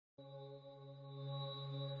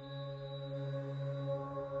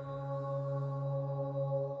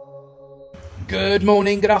Good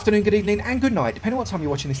morning, good afternoon, good evening, and good night, depending on what time you're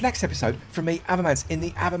watching this next episode from me, Avomance, in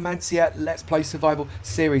the Avomancia Let's Play Survival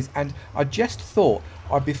series. And I just thought,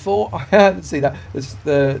 before I see that,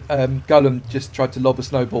 the golem just tried to lob a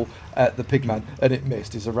snowball at the pigman and it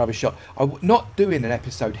missed. It's a rubbish shot. I'm not doing an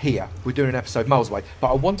episode here, we're doing an episode miles away, but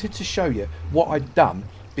I wanted to show you what I'd done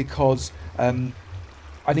because I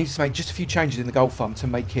needed to make just a few changes in the gold farm to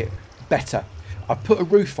make it better. I've put a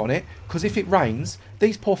roof on it because if it rains,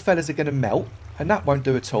 these poor fellas are going to melt. And that won't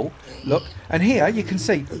do at all. Look, and here you can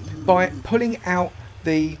see by pulling out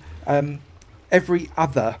the every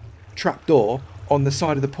other trapdoor on the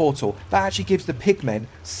side of the portal, that actually gives the pigmen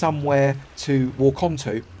somewhere to walk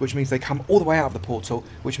onto, which means they come all the way out of the portal,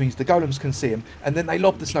 which means the golems can see them, and then they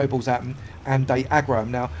lob the snowballs at them and they aggro them.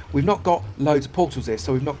 Now, we've not got loads of portals here,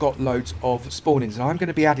 so we've not got loads of spawnings, and I'm going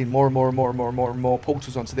to be adding more and more and more and more and more and more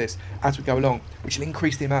portals onto this as we go along, which will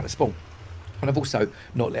increase the amount of spawn. And I've also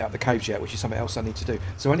not lit out the caves yet, which is something else I need to do.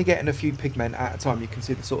 So only getting a few pigmen at a time. You can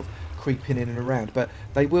see the sort of creeping in and around. But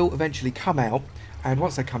they will eventually come out. And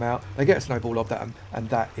once they come out, they get a snowball lobbed at them. And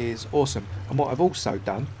that is awesome. And what I've also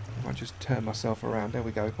done, if I just turn myself around. There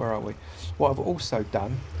we go. Where are we? What I've also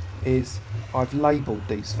done is I've labelled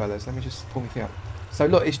these fellas. Let me just pull my thing up. So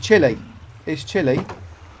look, it's Chili. It's Chili.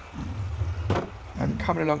 And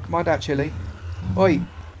coming along. Mind out, Chili. Oi.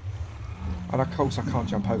 And of course I can't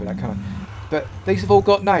jump over that, can I? But these have all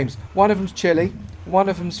got names. One of them's Chili, one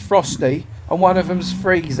of them's Frosty, and one of them's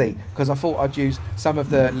Freezy. Because I thought I'd use some of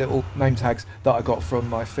the little name tags that I got from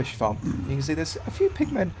my fish farm. You can see there's a few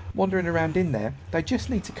pigmen wandering around in there. They just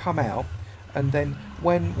need to come out. And then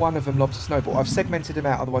when one of them lobs a snowball, I've segmented them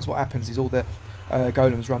out. Otherwise what happens is all the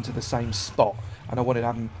golems run to the same spot. And I wanted to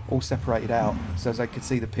have them all separated out so as they could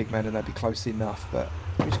see the pigmen and they'd be close enough. But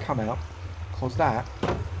just come out. Because that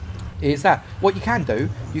is that. What you can do,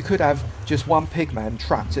 you could have just one pigman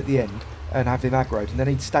trapped at the end and have him aggroed, and then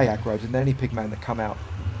he'd stay aggroed, and then any pigman that come out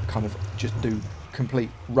kind of just do complete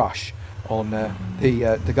rush on the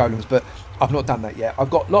golems. But I've not done that yet. I've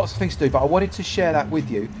got lots of things to do, but I wanted to share that with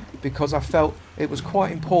you because I felt it was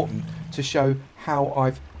quite important to show how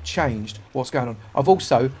I've changed what's going on. I've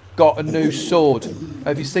also got a new sword.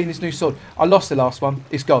 Have you seen this new sword? I lost the last one.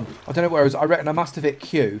 It's gone. I don't know where it was. I reckon I must have hit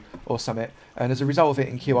Q or something, and as a result of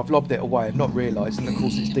hitting Q I've lobbed it away and not realised, and of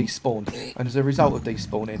course it's despawned, and as a result of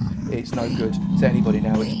despawning it's no good to anybody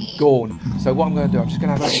now. It's gone. So what I'm going to do, I'm just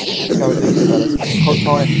going to have a go at these fellas because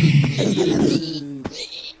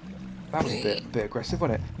that was a bit aggressive,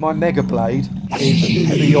 wasn't it? My Mega Blade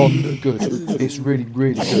is beyond good. It's really,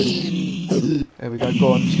 really good. There we go.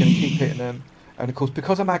 Go on, I'm just going to keep hitting them. And of course,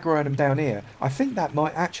 because I'm aggroing them down here, I think that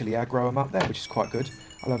might actually aggro them up there, which is quite good.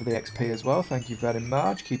 I love the XP as well. Thank you very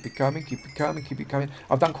much. Keep it coming, keep it coming, keep it coming.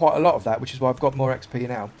 I've done quite a lot of that, which is why I've got more XP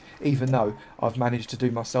now, even though I've managed to do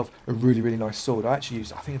myself a really, really nice sword. I actually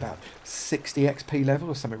used, I think, about 60 XP level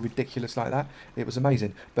or something ridiculous like that. It was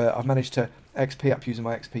amazing. But I've managed to XP up using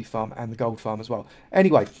my XP farm and the gold farm as well.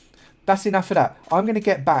 Anyway, that's enough of that. I'm going to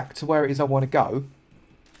get back to where it is I want to go,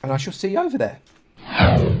 and I shall see you over there.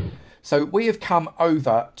 So we have come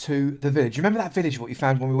over to the village. Remember that village what you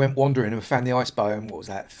found when we went wandering and we found the ice biome? What was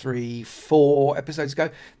that, 3-4 episodes ago?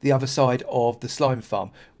 The other side of the slime farm,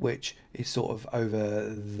 which is sort of over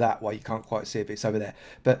that way. You can't quite see it, but it's over there.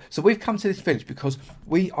 But so we've come to this village because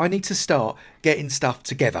I need to start getting stuff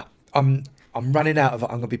together. I'm running out of, I'm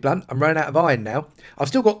going to be blunt, I'm running out of iron now. I've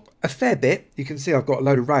still got a fair bit. You can see I've got a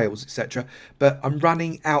load of rails, etc. But I'm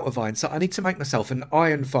running out of iron. So I need to make myself an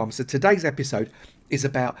iron farm. So today's episode is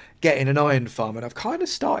about getting an iron farm. And I've kind of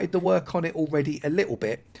started the work on it already a little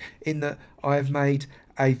bit, in that I've made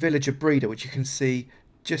a villager breeder, which you can see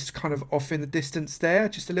just kind of off in the distance there,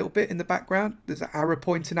 just a little bit in the background. There's an arrow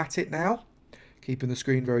pointing at it now, keeping the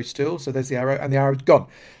screen very still. So there's the arrow, and the arrow's gone.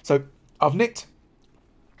 So I've nicked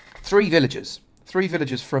three villagers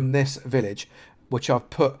from this village, which I've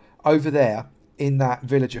put over there in that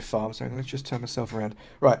villager farm. So let's just turn myself around.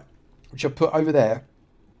 Right, which I've put over there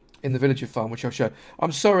in the villager farm, which I'll show.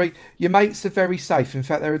 I'm sorry, your mates are very safe. In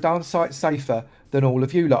fact, they're a darn sight safer than all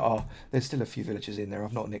of you lot are. There's still a few villagers in there.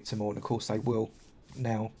 I've not nicked them all, and of course they will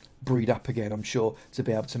now breed up again, I'm sure, to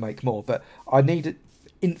be able to make more. But I need an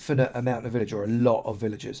infinite amount of villagers, or a lot of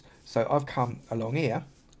villagers. So I've come along here,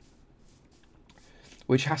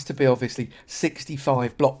 which has to be obviously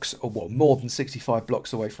 65 blocks, or well, more than 65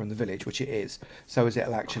 blocks away from the village, which it is, so as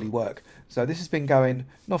it'll actually work. So this has been going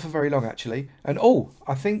not for very long actually, and oh,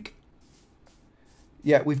 I think,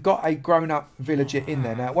 yeah, we've got a grown-up villager in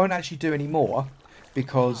there now. It won't actually do any more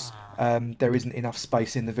because there isn't enough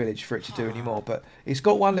space in the village for it to do any more, but it's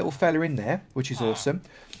got one little fella in there, which is awesome.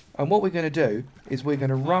 And what we're going to do is we're going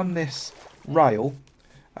to run this rail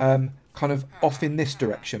kind of off in this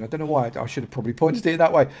direction. I don't know why, I should have probably pointed it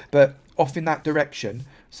that way, but off in that direction,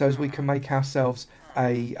 so as we can make ourselves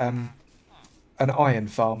a an iron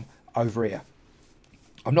farm over here.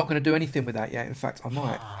 I'm not going to do anything with that yet. In fact, I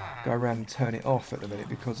might go around and turn it off at the minute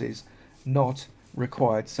because it's not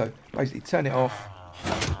required. So basically turn it off,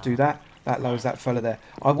 do that. That lowers that fella there.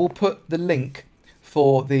 I will put the link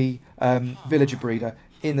for the villager breeder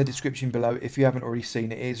in the description below if you haven't already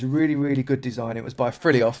seen it. It's a really, really good design. It was by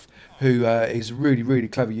Frilioff, who is a really, really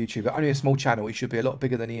clever YouTuber. Only a small channel. He should be a lot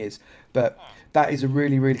bigger than he is. But that is a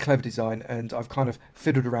really, really clever design, and I've kind of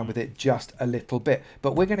fiddled around with it just a little bit.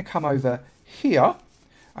 But we're going to come over here,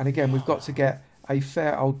 and again, we've got to get a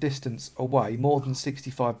fair old distance away, more than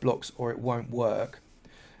 65 blocks, or it won't work.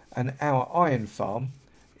 And our iron farm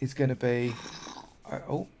is going to be...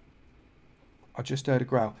 oh, I just heard a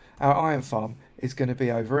growl. Our iron farm is going to be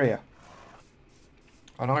over here.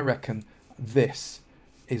 And I reckon this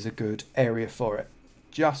is a good area for it.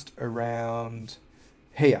 Just around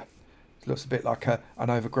here. It looks a bit like an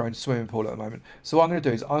overgrown swimming pool at the moment. So what I'm going to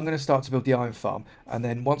do is I'm going to start to build the iron farm. And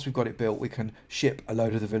then once we've got it built, we can ship a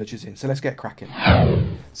load of the villagers in. So let's get cracking.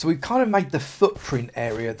 So we've kind of made the footprint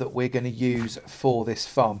area that we're going to use for this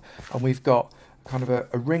farm. And we've got kind of a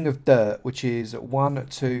ring of dirt, which is 1,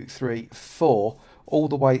 2, 3, 4, all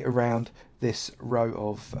the way around this row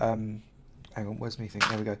of hang on, where's me thing?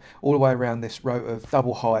 There we go. All the way around this row of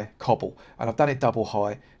double high cobble, and I've done it double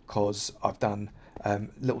high because I've done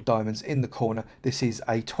little diamonds in the corner. This is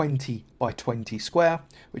a 20 by 20 square,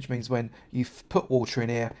 which means when you put water in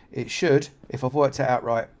here, it should, if I've worked it out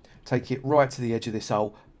right, take it right to the edge of this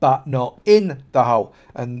hole, but not in the hole.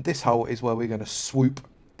 And this hole is where we're going to swoop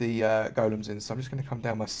the golems in. So I'm just going to come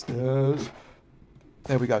down my stairs.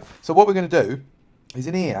 There we go. So what we're going to do is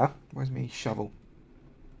in here, where's my shovel?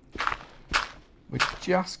 We're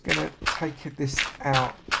just going to take this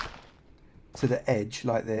out to the edge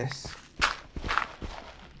like this.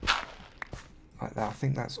 Like that. I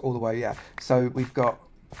think that's all the way, yeah. So we've got...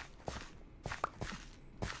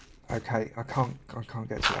 okay, I can't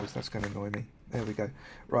get to those. That's going to annoy me. There we go.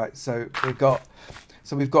 Right, so we've got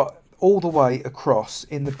all the way across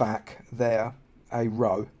in the back there a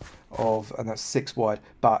row of, and that's 6 wide.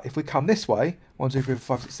 But if we come this way, 1, 2, 3,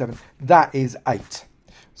 4, 5, 6, 7, that is 8.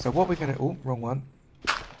 So what we're going to, oh, wrong one.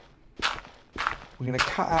 We're going to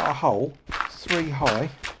cut out a hole 3 high,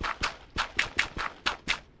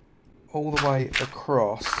 all the way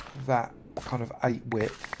across that kind of 8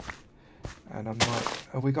 width. And I'm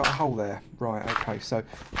like, have we got a hole there? Right, okay, so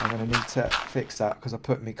I'm going to need to fix that because I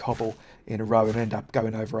put my cobble in a row and end up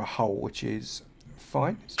going over a hole, which is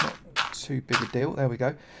fine. It's not too big a deal. There we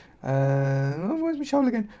go. Oh, where's my shovel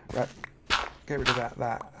again? Right, get rid of that,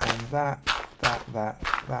 and that,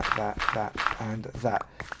 and that.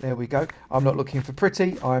 There we go. I'm not looking for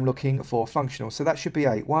pretty. I'm looking for functional. So that should be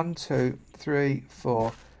 8. 1, 2, 3,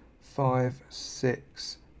 4, 5,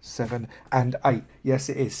 6, 7 and 8. Yes,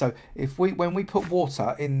 it is. So if when we put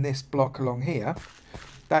water in this block along here,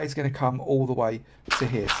 that is going to come all the way to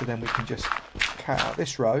here. So then we can just cut out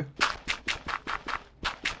this row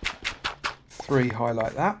 3 high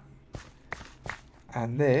like that,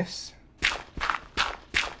 and this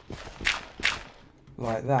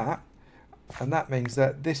like that, and that means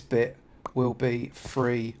that this bit will be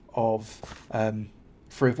free of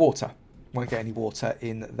water. Won't get any water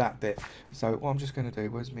in that bit. So what I'm just going to do,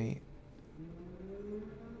 where's me?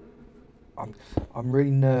 I'm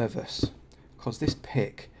really nervous because this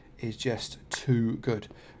pick is just too good.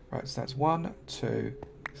 Right, so that's 1, 2,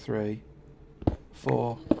 3,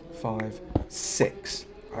 4, 5, 6.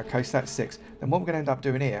 Okay, so that's 6. Then what we're going to end up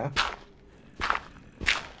doing here,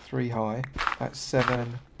 3 high, that's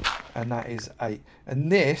 7, and that is 8. And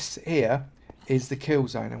this here is the kill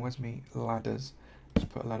zone. And where's me ladders? Just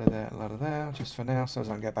put a ladder there, just for now, so as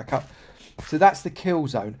I don't get back up. So that's the kill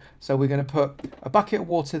zone. So we're going to put a bucket of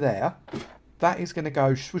water there. That is going to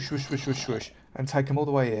go swoosh, swoosh, swoosh, swoosh, swoosh, and take them all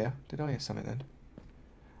the way here. Did I hear something then?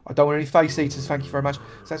 I don't want any face eaters, thank you very much.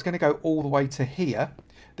 So that's going to go all the way to here.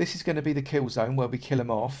 This is going to be the kill zone where we kill them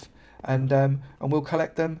off, and we'll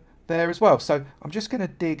collect them there as well. So I'm just going to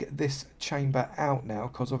dig this chamber out now,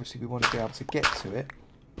 because obviously we want to be able to get to it.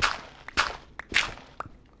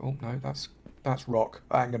 Oh no, that's rock.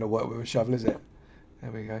 That ain't going to work with a shovel, is it?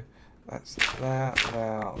 There we go. That's there.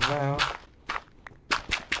 I'll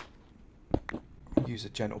use a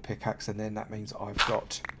gentle pickaxe, and then that means I've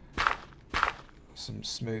got some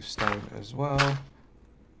smooth stone as well.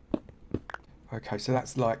 Okay, so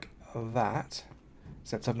that's like that,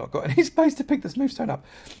 except I've not got any space to pick the smooth stone up.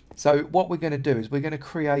 So what we're going to do is we're going to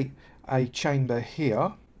create a chamber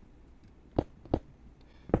here,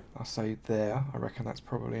 I'll say there. I reckon that's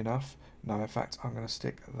probably enough. No, in fact, I'm going to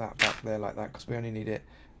stick that back there like that because we only need it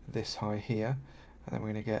this high here. And then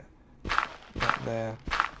we're going to get that there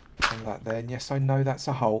and that there. And yes, I know that's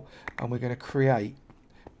a hole. And we're going to create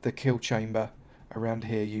the kill chamber around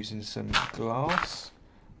here using some glass.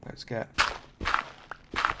 Let's get... I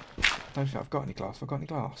don't think I've got any glass. Have I got any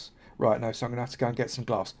glass? Right, no, so I'm going to have to go and get some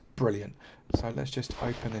glass. Brilliant. So let's just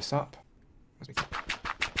open this up.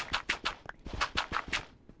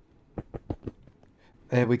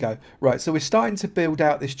 There we go. Right, so we're starting to build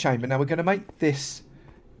out this chamber. Now we're going to make this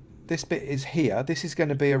bit is here. This is going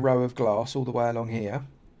to be a row of glass all the way along here.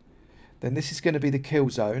 Then this is going to be the kill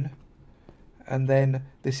zone. And then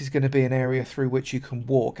this is going to be an area through which you can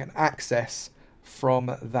walk and access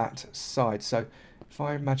from that side. So if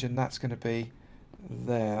I imagine that's going to be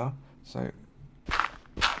there. So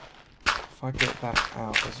if I get that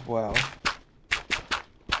out as well.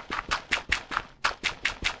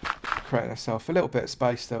 Creating ourselves a little bit of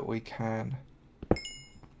space that we can,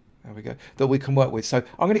 there we go, that we can work with. So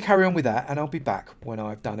I'm going to carry on with that and I'll be back when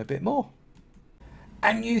I've done a bit more.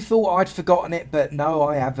 And you thought I'd forgotten it, but no,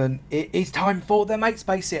 I haven't. It is time for the Mate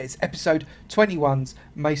Space here. It's episode 21's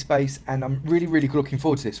Mate Space, and I'm really looking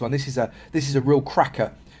forward to this one. This is a real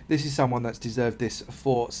cracker. This is someone that's deserved this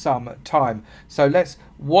for some time. So let's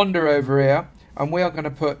wander over here, and we are going to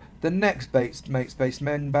put the next Mate Space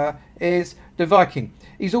member is the Viking.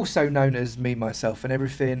 He's also known as Me, Myself and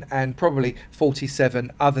Everything, and probably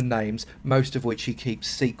 47 other names, most of which he keeps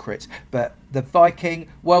secret. But the Viking,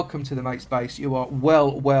 welcome to the Mate Space. You are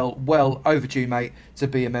well overdue, mate, to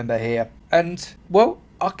be a member here. And, well,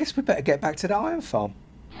 I guess we better get back to the iron farm.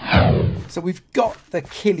 So we've got the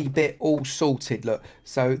killy bit all sorted, look.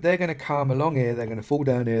 So they're going to come along here, they're going to fall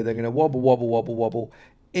down here, they're going to wobble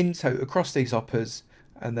across these hoppers,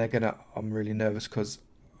 and they're going to, I'm really nervous because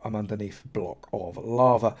I'm underneath a block of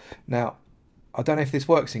lava. Now, I don't know if this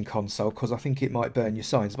works in console because I think it might burn your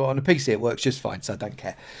signs, but on a PC it works just fine, so I don't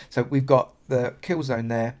care. So we've got the kill zone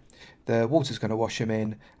there, the water's going to wash them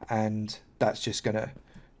in, and that's just going to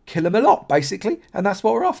kill them a lot, basically, and that's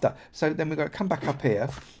what we're after. So then we're going to come back up here,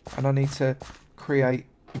 and I need to create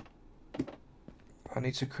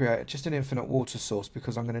just an infinite water source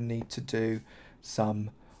because I'm going to need to do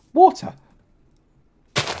some water.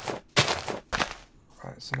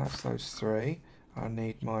 Right, so that's those three. I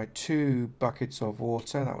need my 2 buckets of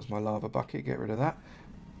water. That was my lava bucket. Get rid of that.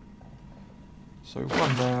 So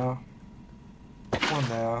one there.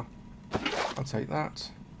 I'll take that.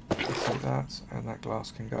 I'll take that. And that glass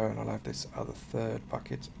can go. And I'll have this other 3rd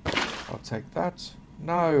bucket. I'll take that.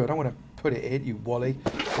 No, I don't want to put it in, you wally.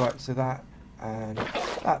 Right, so that and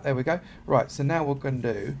that. There we go. Right, so now what we're going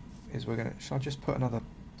to do is we're going to... Shall I just put another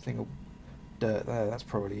thing of dirt there? That's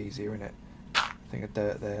probably easier, isn't it? Thing of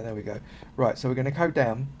dirt there we go. Right, so we're going to go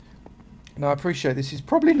down. Now I appreciate this is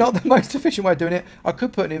probably not the most efficient way of doing it. I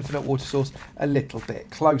could put an infinite water source a little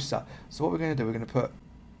bit closer. So what we're going to do, we're going to put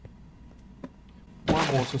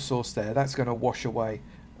one water source there. That's going to wash away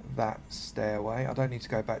that stairway. I don't need to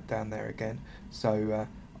go back down there again, so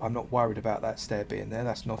I'm not worried about that stair being there.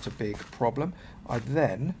 That's not a big problem. I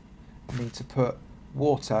then need to put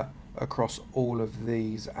water across all of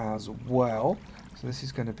these as well. So this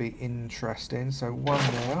is going to be interesting. So one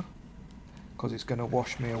there, because it's going to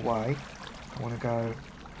wash me away. I want to go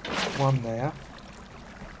one there.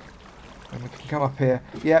 And we can come up here.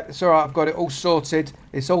 Yeah, it's alright, I've got it all sorted.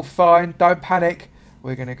 It's all fine, don't panic.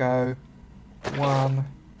 We're going to go 1,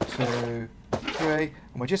 2, 3. And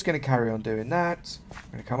we're just going to carry on doing that.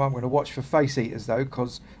 I'm going to come up, I'm going to watch for face eaters though,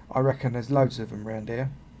 because I reckon there's loads of them around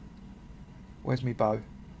here. Where's my bow?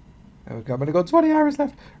 There we go. I've only got 20 arrows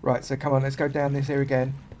left. Right, so come on, let's go down this here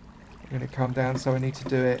again. I'm going to come down, so I need to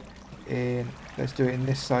do it in... Let's do it in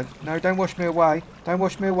this side. No, don't wash me away. Don't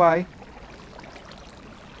wash me away.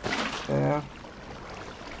 There.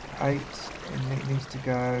 8. And it needs to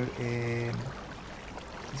go in...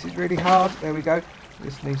 This is really hard. There we go.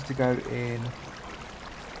 This needs to go in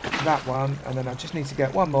that one. And then I just need to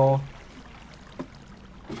get one more.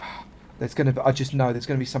 There's going to be... I just know there's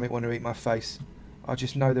going to be something want to eat my face. I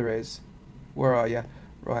just know there is. Where are you?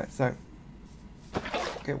 Right, so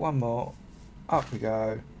get one more. Up we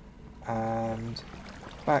go. And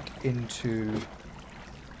back into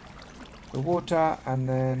the water. And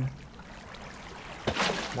then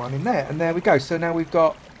one in there. And there we go. So now we've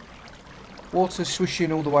got water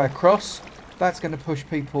swishing all the way across. That's going to push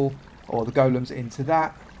people, or the golems, into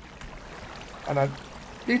that. And I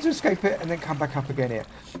need to escape it and then come back up again here.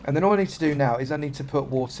 And then all I need to do now is I need to put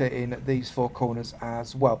water in these 4 corners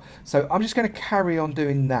as well. So I'm just going to carry on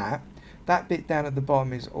doing that. That bit down at the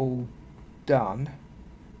bottom is all done.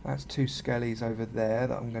 That's 2 skellies over there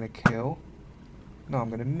that I'm going to kill. No, I'm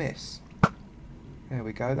going to miss. There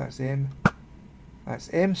we go, that's him. That's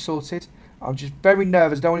him, sorted. I'm just very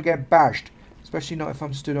nervous, don't want to get bashed. Especially not if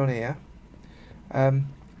I'm stood on here.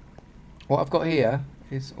 What I've got here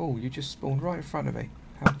is... Oh, you just spawned right in front of me.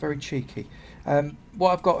 How very cheeky.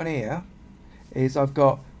 What I've got on here is I've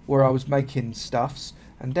got where I was making stuffs.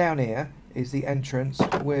 And down here is the entrance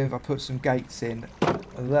with... I put some gates in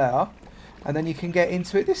there. And then you can get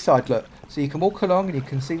into it this side, look. So you can walk along and you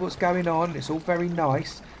can see what's going on. It's all very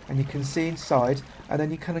nice. And you can see inside. And then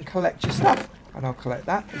you can collect your stuff. And I'll collect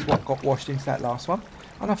that. Is what got washed into that last one.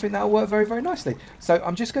 And I think that'll work very, very nicely. So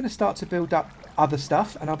I'm just going to start to build up other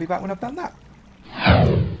stuff. And I'll be back when I've done that.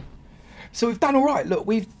 So we've done all right. Look,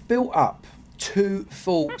 we've built up 2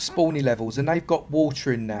 full spawny levels. And they've got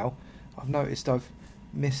water in now. I've noticed I've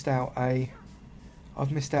missed out a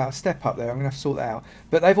step up there. I'm going to have to sort that out.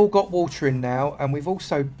 But they've all got water in now. And we've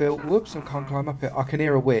also built... Whoops, I can't climb up it. I can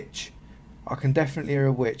hear a witch. I can definitely hear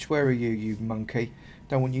a witch. Where are you, you monkey?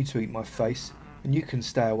 Don't want you to eat my face. And you can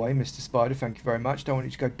stay away, Mr. Spider. Thank you very much. Don't want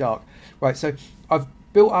it to go dark. Right, so I've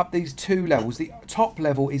built up these 2 levels. The top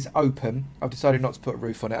level is open. I've decided not to put a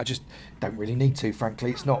roof on it. I just don't really need to, frankly.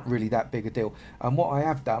 It's not really that big a deal. And what I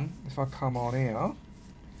have done, if I come on here,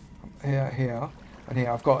 and here,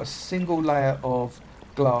 I've got a single layer of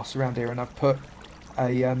glass around here, and I've put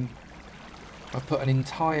an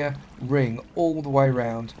entire ring all the way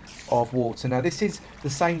around of water. Now this is the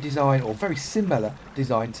same design, or very similar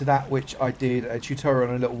design to that which I did a tutorial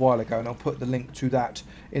on a little while ago, and I'll put the link to that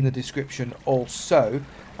in the description also.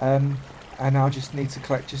 And I just need to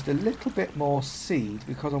collect just a little bit more seed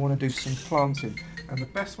because I want to do some planting. And the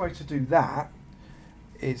best way to do that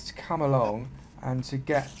is to come along and to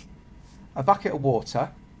get a bucket of water,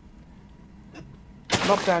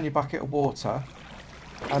 knock down your bucket of water,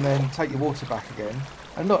 and then take your water back again.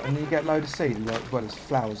 And look, and you get a load of seed, as well as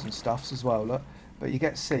flowers and stuffs as well, look. But you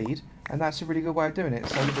get seed, and that's a really good way of doing it.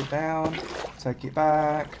 So lob it down, take it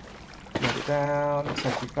back, lob it down,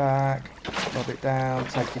 take it back, lob it down,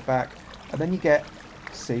 take it back. And then you get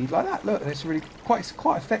seed like that, look. And it's really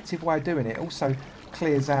quite effective way of doing it. It also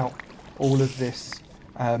clears out all of this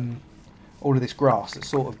grass that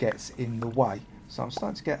sort of gets in the way. So I'm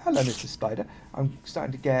starting to get, hello Mr. Spider, I'm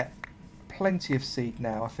starting to get plenty of seed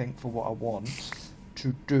now, I think, for what I want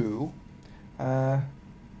to do.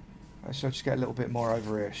 Let's just get a little bit more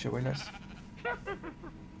over here, shall we? Let's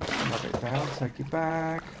knock it down, take it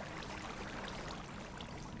back.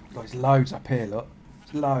 There's loads up here, look.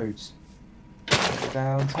 There's loads. Take it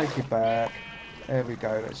down, take it back. There we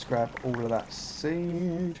go. Let's grab all of that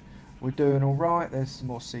seed. We're doing all right. There's some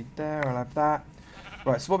more seed there. I'll have that.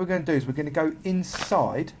 Right, so what we're going to do is we're going to go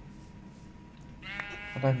inside.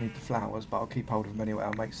 I don't need the flowers, but I'll keep hold of them anyway.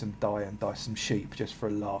 I'll make some dye and dye some sheep just for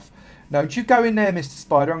a laugh. No, don't you go in there, Mr.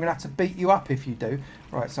 Spider. I'm going to have to beat you up if you do.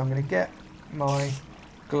 Right, so I'm going to get my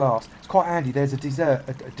glass. It's quite handy. There's a dessert.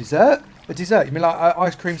 A dessert? A dessert? You mean like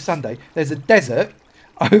ice cream sundae? There's a desert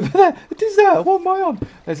over there. A dessert? What am I on?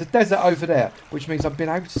 There's a desert over there, which means I've been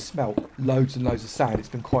able to smelt loads and loads of sand. It's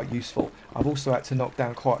been quite useful. I've also had to knock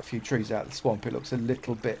down quite a few trees out of the swamp. It looks a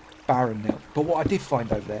little bit barren now. But what I did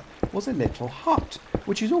find over there was a little hut,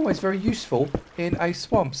 which is always very useful in a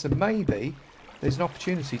swamp. So maybe there's an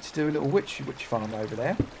opportunity to do a little witch farm over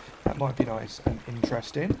there. That might be nice and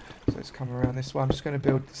interesting. So let's come around this way. I'm just going to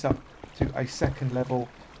build this up to a 2nd level,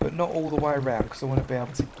 but not all the way around because I want to be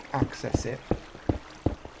able to access it.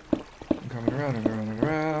 I'm coming around and around and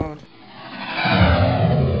around.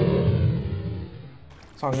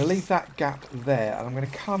 So I'm going to leave that gap there, and I'm going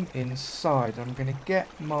to come inside. I'm going to get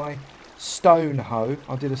my stone hoe.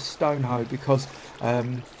 I did a stone hoe because,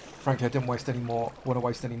 frankly, I didn't want to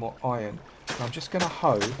waste any more iron. So I'm just going to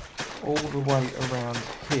hoe all the way around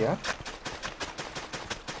here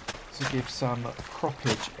to give some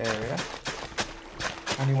croppage area.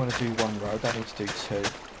 I only want to do 1 row. I don't need to do 2.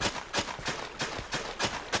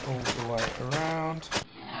 All the way around.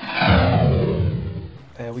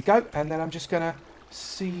 There we go. And then I'm just going to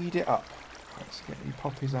seed it up. Let's get your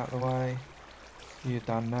poppies out of the way. You're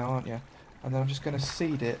done now, aren't you? And then I'm just going to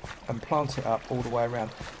seed it and plant it up all the way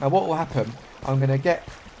around. Now what will happen, I'm going to get,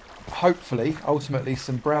 hopefully, ultimately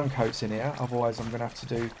some brown coats in here. Otherwise I'm going to have to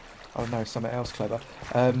do, I don't know, something else clever.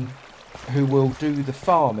 Who will do the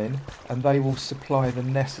farming, and they will supply the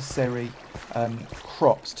necessary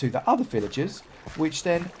crops to the other villagers, which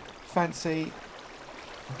then fancy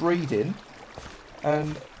breeding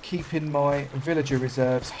and keeping my villager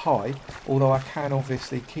reserves high, although I can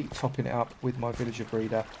obviously keep topping it up with my villager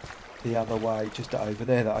breeder the other way, just over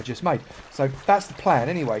there that I just made. So that's the plan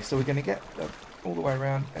anyway. So we're going to get all the way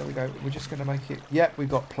around. There we go. We're just going to make it... Yep, we've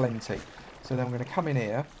got plenty. So then I'm going to come in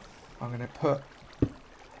here. I'm going to put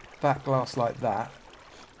that glass like that.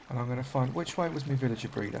 And I'm going to find... Which way was my villager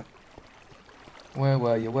breeder? Where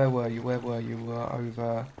were you? Where were you? Where were you?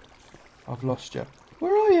 Over... I've lost you.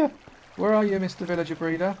 Where are you? Where are you, Mr. Villager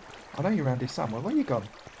Breeder? I know you're around here somewhere. Where you gone?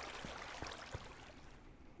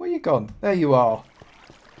 Where you gone? There you are.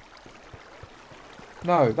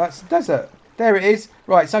 No, that's desert. There it is.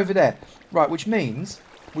 Right, it's over there. Right, which means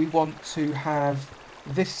we want to have...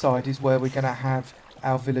 This side is where we're going to have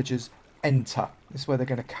our villagers enter. This is where they're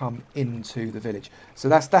going to come into the village. So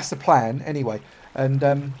that's the plan anyway. And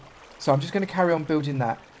so I'm just going to carry on building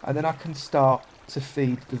that. And then I can start to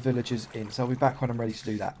feed the villagers in. So I'll be back when I'm ready to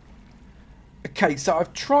do that. Okay, so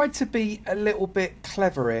I've tried to be a little bit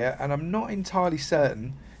clever here, and I'm not entirely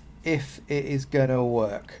certain if it is going to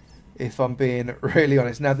work, if I'm being really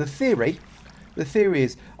honest. Now, the theory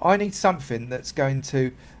is I need something that's going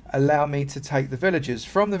to allow me to take the villagers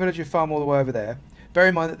from the villager farm all the way over there. Bear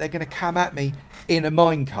in mind that they're going to come at me in a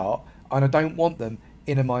minecart, and I don't want them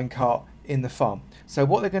in a minecart in the farm. So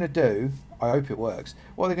what they're going to do, I hope it works,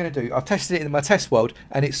 what they're going to do, I've tested it in my test world,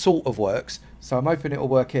 and it sort of works, so I'm hoping it will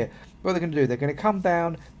work here. What they're going to do, they're going to come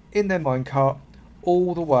down in their minecart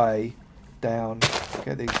all the way down,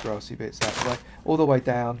 get these grassy bits out of the way, all the way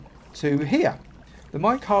down to here. The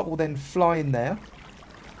minecart will then fly in there,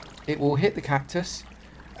 it will hit the cactus,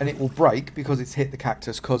 and it will break because it's hit the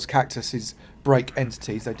cactus, because cactuses break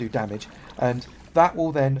entities, they do damage, and that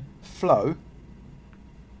will then flow,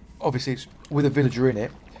 obviously it's with a villager in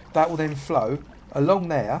it, that will then flow along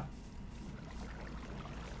there.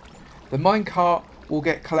 The minecart will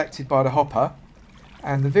get collected by the hopper,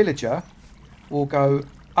 and the villager will go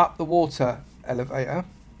up the water elevator,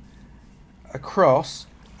 across,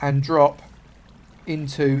 and drop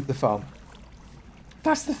into the farm.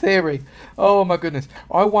 That's the theory. Oh my goodness.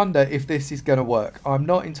 I wonder if this is going to work. I'm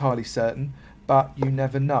not entirely certain, but you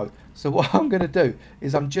never know. So what I'm going to do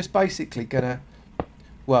is I'm just basically going to,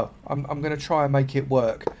 well, I'm going to try and make it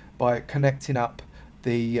work by connecting up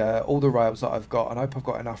the all the rails that I've got. And I hope I've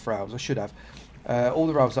got enough rails. I should have. All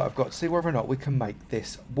the rails that I've got to see whether or not we can make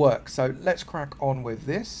this work. So let's crack on with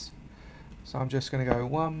this. So I'm just going to go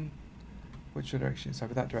one, which direction? So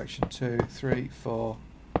that direction, 2, 3, 4,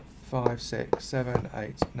 5, 6, 7,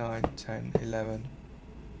 8, 9, 10, 11,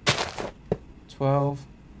 12,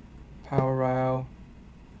 power rail,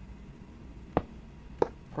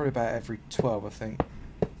 probably about every 12 I think,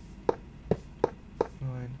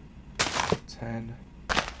 9, 10,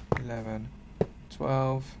 11,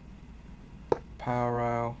 12, power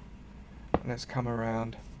rail, and let's come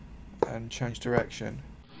around and change direction.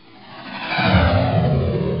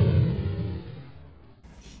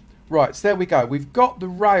 Right, so there we go. We've got the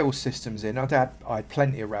rail systems in. I had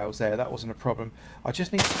plenty of rails there. That wasn't a problem. I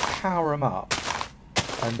just need to power them up,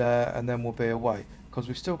 and then we'll be away. Because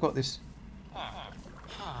we've still got this.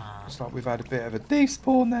 It's like we've had a bit of a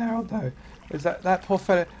despawn there. Oh no, is that poor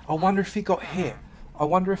fella? I wonder if he got hit. I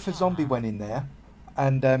wonder if a zombie went in there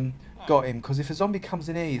and got him. Because if a zombie comes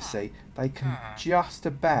in here, you see, they can just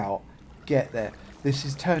about get there. This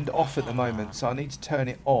is turned off at the moment, so I need to turn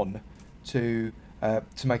it on to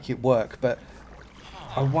make it work, but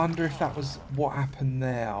I wonder if that was what happened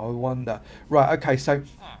there. I wonder. Right, okay, so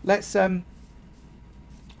let's I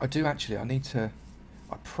perhaps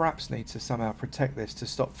need to somehow protect this to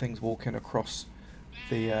stop things walking across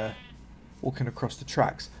the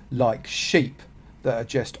tracks, like sheep that are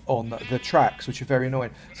just on the tracks, which are very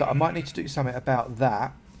annoying. So I might need to do something about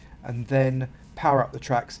that, and then power up the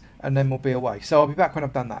tracks, and then we'll be away. So I'll be back when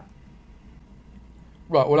I've done that.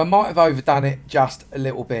 Right, well I might have overdone it just a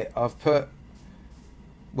little bit. I've put,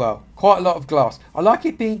 well, quite a lot of glass. I like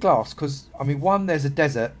it being glass because, I mean, one, there's a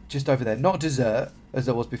desert just over there. Not a desert, as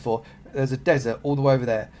there was before. There's a desert all the way over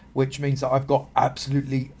there, which means that I've got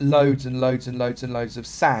absolutely loads and loads and loads and loads of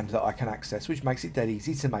sand that I can access, which makes it dead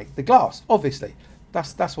easy to make the glass, obviously.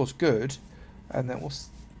 That's what's good. And then what's...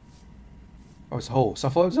 Oh, it's a horse. I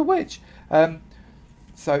thought it was a witch.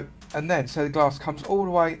 So the glass comes all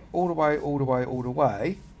the way, all the way, all the way, all the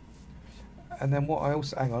way. And then what I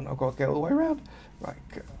also... Hang on, I've got to get all the way around. Right,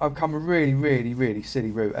 I've come a really, really, really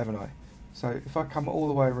silly route, haven't I? So if I come all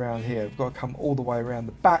the way around here, I've got to come all the way around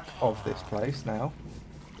the back of this place now.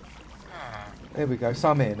 There we go.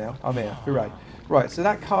 So I'm here now. I'm here. Hooray. Right, so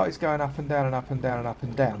that cart is going up and down and up and down and up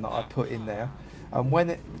and down that I put in there. And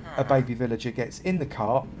when a baby villager gets in the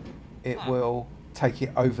cart, it will take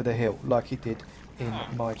it over the hill like it did in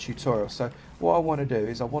my tutorial. So what I want to do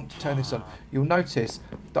is I want to turn this on. You'll notice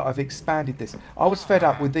that I've expanded this. I was fed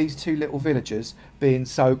up with these two little villagers being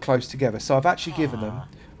so close together, so I've actually given them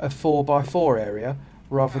a 4x4 area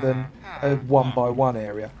rather than a 1x1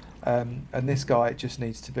 area. And this guy just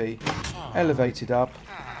needs to be elevated up,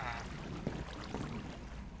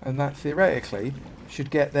 and that theoretically should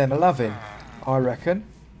get them a loving, I reckon.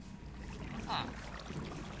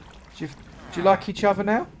 Do you like each other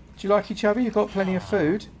now? Do you like each other? You've got plenty of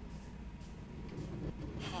food.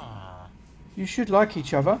 You should like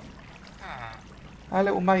each other. Our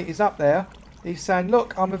little mate is up there. He's saying,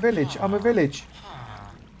 look, I'm a village, I'm a village.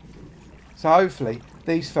 So hopefully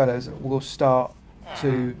these fellas will start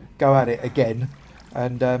to go at it again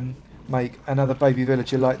and make another baby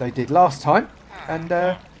villager like they did last time.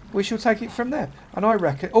 And we shall take it from there. And I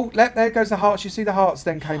reckon... Oh, there goes the hearts. You see the hearts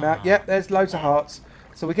then came out. Yep, there's loads of hearts.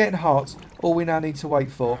 So we're getting hearts. All we now need to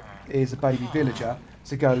wait for is a baby villager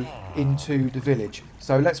to go into the village.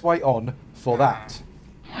 So let's wait on for that.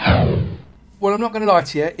 Well, I'm not going to lie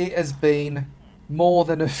to you. It has been more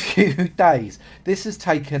than a few days. This has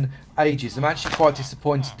taken ages. I'm actually quite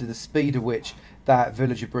disappointed to the speed at which that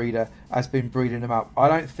villager breeder has been breeding them up. I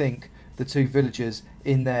don't think the two villagers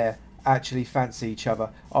in there actually fancy each other.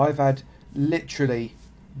 I've had literally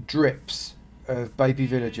drips of baby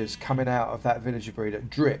villagers coming out of that villager breeder.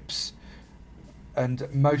 Drips. And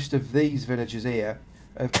most of these villagers here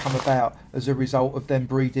have come about as a result of them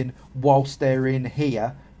breeding whilst they're in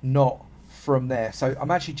here, not from there. So I'm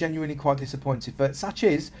actually genuinely quite disappointed, but such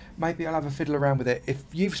is, maybe I'll have a fiddle around with it. If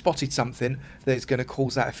you've spotted something that is going to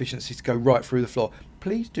cause that efficiency to go right through the floor,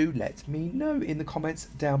 please do let me know in the comments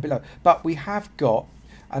down below. But we have got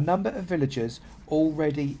a number of villagers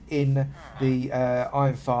already in the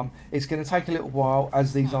iron farm. It's going to take a little while,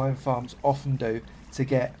 as these iron farms often do, to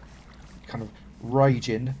get kind of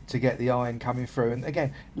raging, to get the iron coming through. And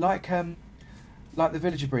again, like the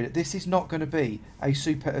villager breeder, this is not going to be a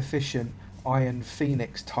super efficient iron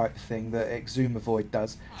phoenix type thing that Exumavoid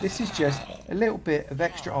does. This is just a little bit of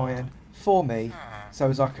extra iron for me, so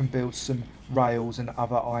as I can build some rails and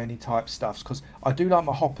other irony type stuffs, because I do like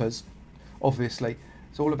my hoppers, obviously.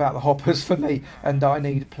 It's all about the hoppers for me, and I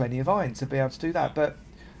need plenty of iron to be able to do that. But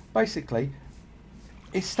basically,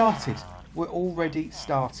 it's started. We're already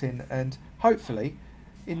starting, and hopefully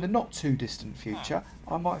in the not too distant future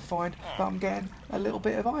I might find that I'm getting a little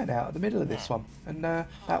bit of iron out of the middle of this one, and that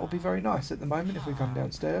will be very nice. At the moment, if we come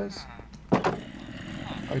downstairs,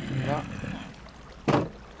 open it up,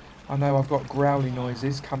 I know I've got growly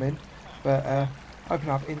noises coming, but open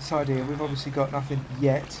up inside here. We've obviously got nothing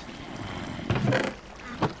yet.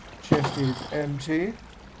 Chest is empty,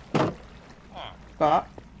 but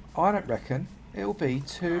I don't reckon it'll be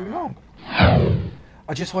too long.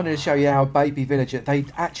 I just wanted to show you how baby villager, they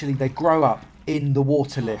grow up in the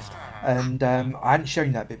water lift, and I hadn't shown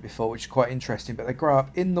you that bit before, which is quite interesting, but they grow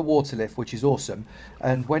up in the water lift, which is awesome,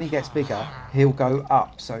 and when he gets bigger he'll go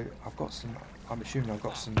up. So I've got some, I'm assuming I've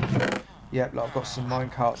got some, yep, I've got some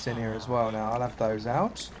minecarts in here as well now. I'll have those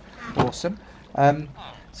out. Awesome.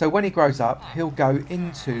 So when he grows up he'll go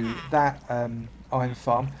into that iron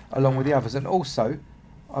farm along with the others, and also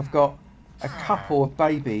I've got a couple of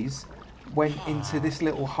babies went into this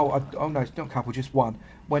little hole. Oh no, it's not a couple, just one.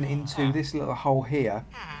 Went into this little hole here.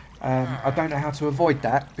 I don't know how to avoid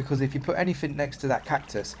that, because if you put anything next to that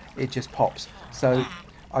cactus, it just pops. So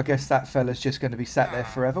I guess that fella's just going to be sat there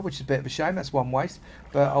forever, which is a bit of a shame. That's one waste.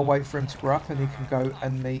 But I'll wait for him to grow up, and he can go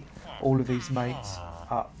and meet all of these mates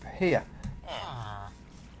up here.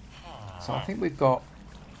 So I think we've got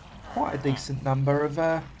quite a decent number of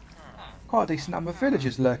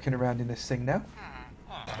villagers lurking around in this thing now.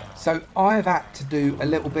 So I've had to do a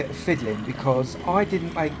little bit of fiddling because I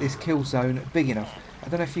didn't make this kill zone big enough. I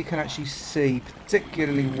don't know if you can actually see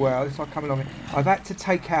particularly well if I come along it. I've had to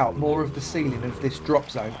take out more of the ceiling of this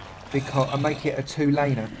drop zone and make it a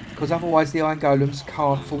 2-laner, because otherwise the iron golems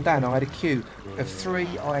can't fall down. I had a queue of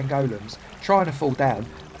 3 iron golems trying to fall down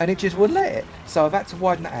and it just wouldn't let it. So I've had to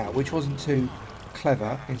widen it out, which wasn't too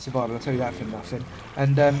clever in survival, I'll tell you that for nothing.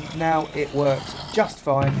 And now it works just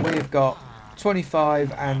fine. We've got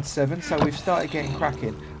 25 and 7, so we've started getting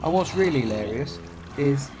cracking. And what's really hilarious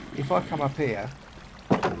is if I come up here,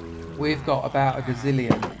 we've got about a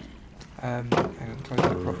gazillion, hang on, close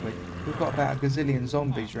that properly. We've got about a gazillion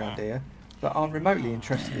zombies around here that aren't remotely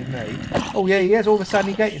interested in me. Oh yeah, he is. All of a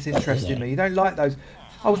sudden he gets interested in me. You don't like those.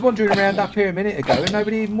 I was wandering around up here a minute ago and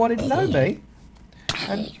nobody even wanted to know me.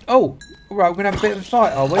 And oh, right, we're gonna have a bit of a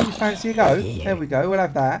fight, are we? You fancy a go? There we go. We'll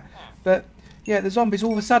have that. But yeah, the zombies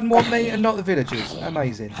all of a sudden want me and not the villagers.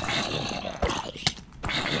 Amazing.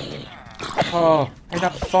 Oh, end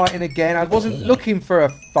up fighting again. I wasn't looking for a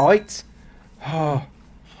fight. Oh,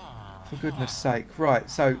 for goodness sake. Right,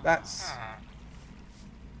 so that's...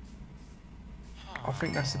 I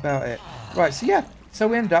think that's about it. Right, so yeah, So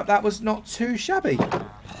we ended up, that was not too shabby.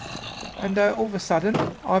 And all of a sudden,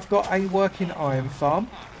 I've got a working iron farm,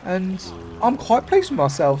 and I'm quite pleased with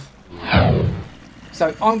myself.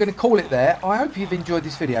 So I'm going to call it there. I hope you've enjoyed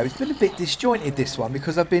this video. It's been a bit disjointed, this one,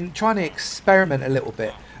 because I've been trying to experiment a little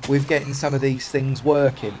bit with getting some of these things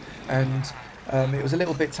working, and it was a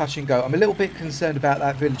little bit touch and go. I'm a little bit concerned about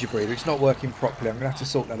that villager breeder. It's not working properly. I'm going to have to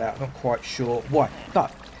sort that out. I'm not quite sure why.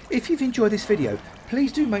 But if you've enjoyed this video,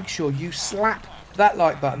 please do make sure you slap that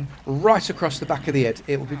like button right across the back of the head.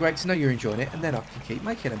 It would be great to know you're enjoying it, and then I can keep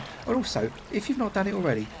making them. And also, if you've not done it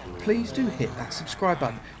already, please do hit that subscribe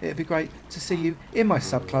button. It'd be great to see you in my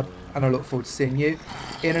sub club, and I look forward to seeing you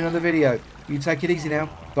in another video. You take it easy now.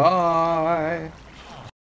 Bye.